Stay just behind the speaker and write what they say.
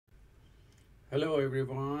Hello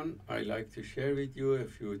everyone, I'd like to share with you a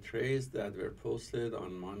few trades that were posted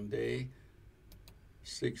on Monday,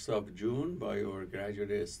 6th of June by our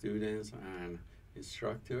graduate students and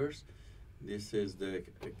instructors. This is a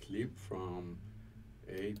clip from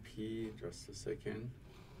AP, just a second,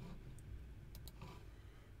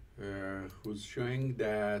 who's showing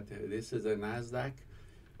that this is a Nasdaq,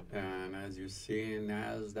 and as you see,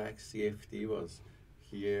 Nasdaq CFD was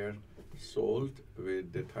here sold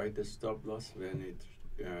with the tightest stop loss when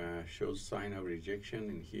it shows sign of rejection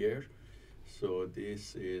in here. So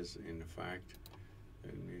this is in fact,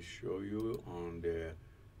 let me show you on the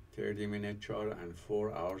 30-minute chart and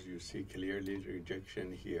 4 hours. You see clearly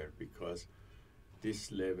rejection here because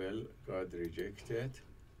this level got rejected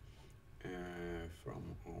from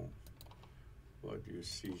what you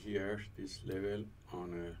see here. This level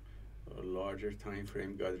on a larger time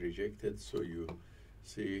frame got rejected, so you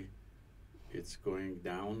see it's going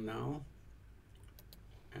down now,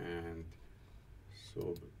 and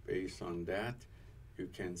so based on that you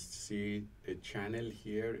can see the channel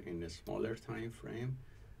here in a smaller time frame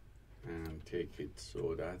and take it.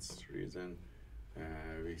 So that's the reason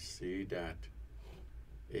we see that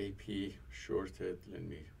AP shorted. Let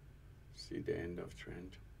me see the end of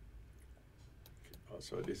trend.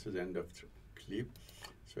 So this is end of clip.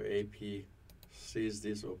 So AP sees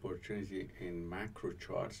this opportunity in macro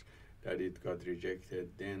charts that it got rejected,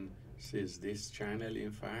 then sees this channel in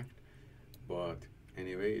fact, but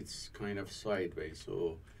anyway it's kind of sideways,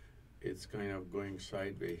 so it's kind of going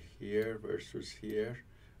sideways here versus here,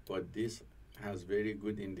 but this has very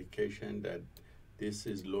good indication that this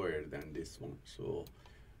is lower than this one. So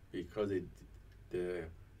because the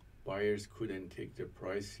buyers couldn't take the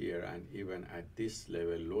price here, and even at this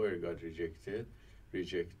level lower got rejected,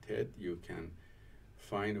 you can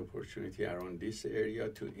find opportunity around this area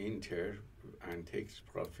to enter and take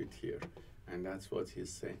profit here, and that's what he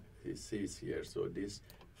sees here. So this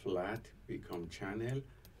flat become channel,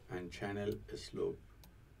 and channel slope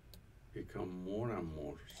become more and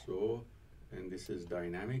more. So, and this is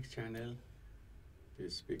dynamic channel,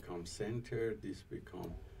 this become center, this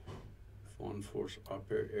become fund force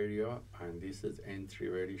upper area, and this is entry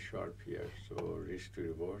very sharp here. So risk to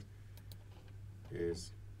reward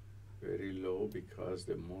is very low because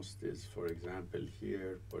the most is, for example,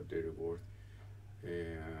 here, but the reward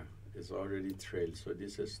is already trailed. So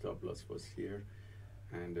this stop loss was here,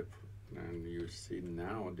 and you see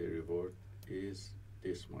now the reward is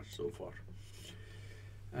this much so far.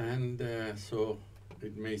 And so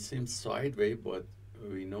it may seem sideways, but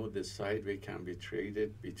we know the sideways can be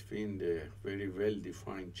traded between the very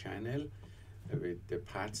well-defined channel with the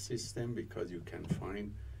PAAT system, because you can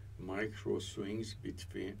find micro swings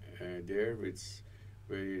between there with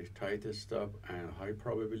very tight stop and high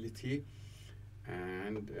probability,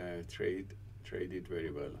 and trade it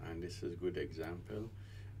very well. And this is a good example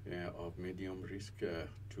of medium risk to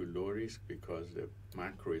low risk, because the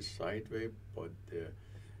macro is sideways, but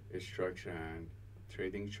the structure and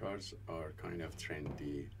trading charts are kind of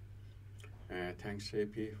trendy. Thanks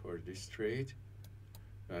AP for this trade.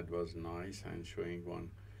 That was nice, and showing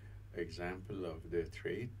one example of the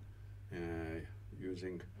trade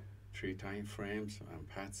using 3 time frames and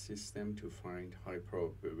PAAT system to find high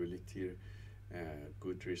probability,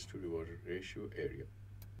 good risk to reward ratio area.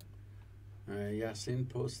 Yasin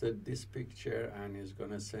posted this picture and is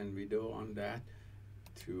gonna send video on that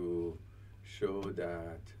to show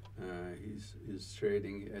that he's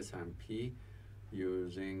trading S&P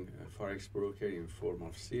using a forex broker in form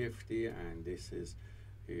of CFD, and this is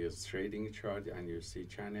his trading chart, and you see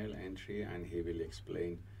channel entry, and he will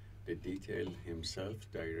explain the detail himself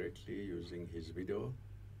directly using his video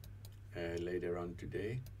later on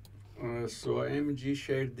today. So MG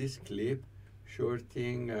shared this clip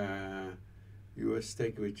shorting US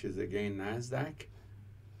tech, which is again Nasdaq.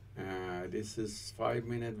 This is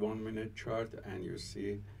 5-minute, 1-minute chart, and you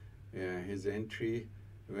see his entry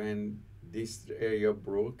when this area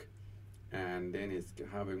broke, and then it's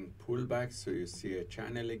having pullback. So you see a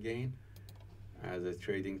channel again as a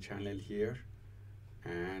trading channel here,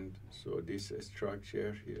 and so this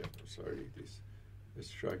structure here, this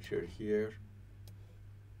structure here,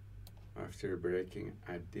 after breaking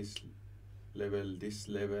at this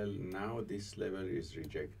level, now this level is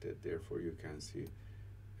rejected. Therefore you can see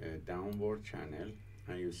a downward channel,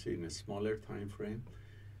 and you see in a smaller time frame.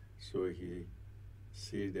 So he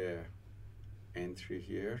see the entry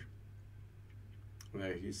here,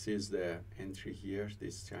 where he sees the entry here,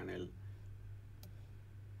 this channel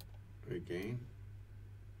again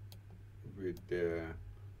with the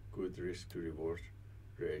good risk to reward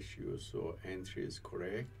ratio. So entry is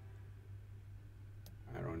correct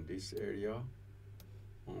around this area,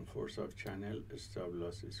 1/4 of channel, stop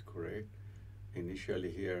loss is correct.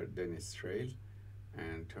 Initially here, then it's trail,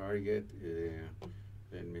 and target,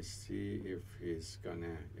 let me see if he's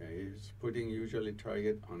gonna, he's putting usually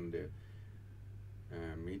target on the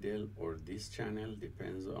middle or this channel,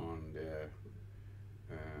 depends on the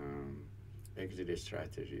exit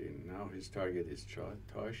strategy. Now his target is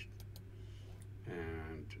touched,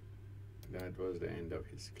 and that was the end of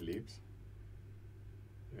his clips,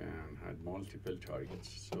 and had multiple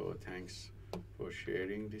targets. So thanks for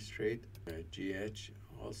sharing this trade. GH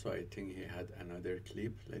also, I think he had another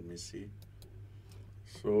clip. Let me see.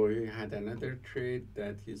 So he had another trade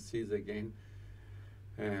that he sees again.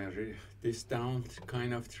 This down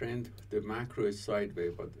kind of trend, the macro is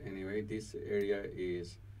sideways, but anyway, this area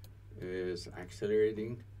is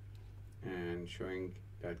accelerating and showing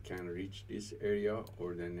that can reach this area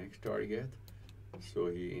or the next target. So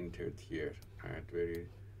he entered here at very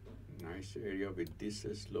nice area with this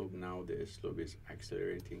slope. Now the slope is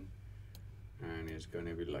accelerating, and it's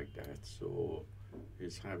gonna be like that. So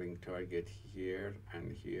he's having target here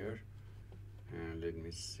and here, and let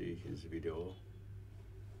me see his video.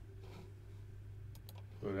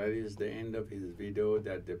 So that is the end of his video,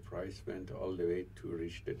 that the price went all the way to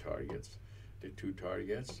reach the targets, the two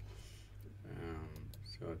targets.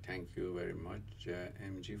 So thank you very much,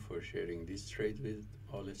 MG, for sharing this trade with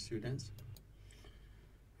all the students.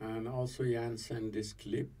 And also Jan sent this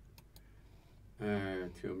clip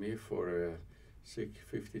to me for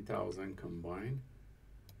 50,000 combined.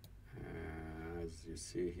 As you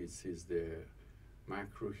see, he sees the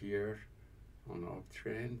macro here on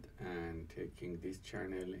uptrend and taking this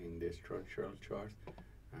channel in the structural chart,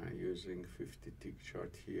 using 50 tick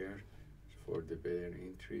chart here for the better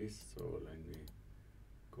entries. So let me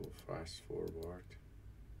go fast forward.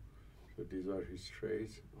 So these are his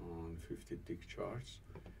trades on 50 tick charts.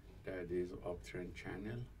 That is uptrend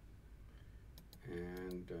channel,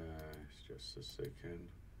 and just a second,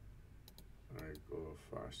 I go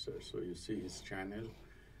faster. So you see his channel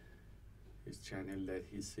that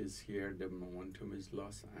he sees here, the momentum is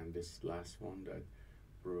lost, and this last one that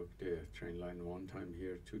broke the trend line one time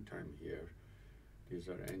here, two time here. These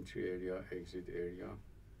are entry area, exit area.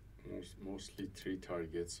 Mostly three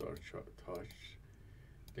targets are touched.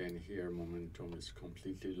 Then here momentum is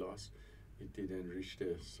completely lost. It didn't reach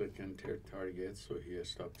the second, third target, so he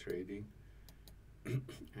stopped trading.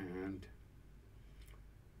 And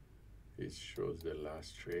it shows the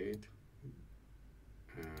last trade,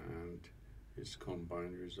 and his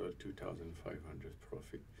combined result 2,500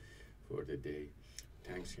 profit for the day.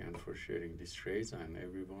 Thanks, Jan, for sharing these trades, and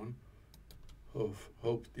everyone.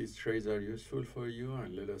 Hope these trades are useful for you,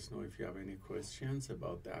 and let us know if you have any questions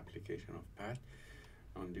about the application of PAAT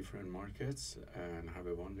on different markets, and have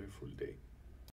a wonderful day.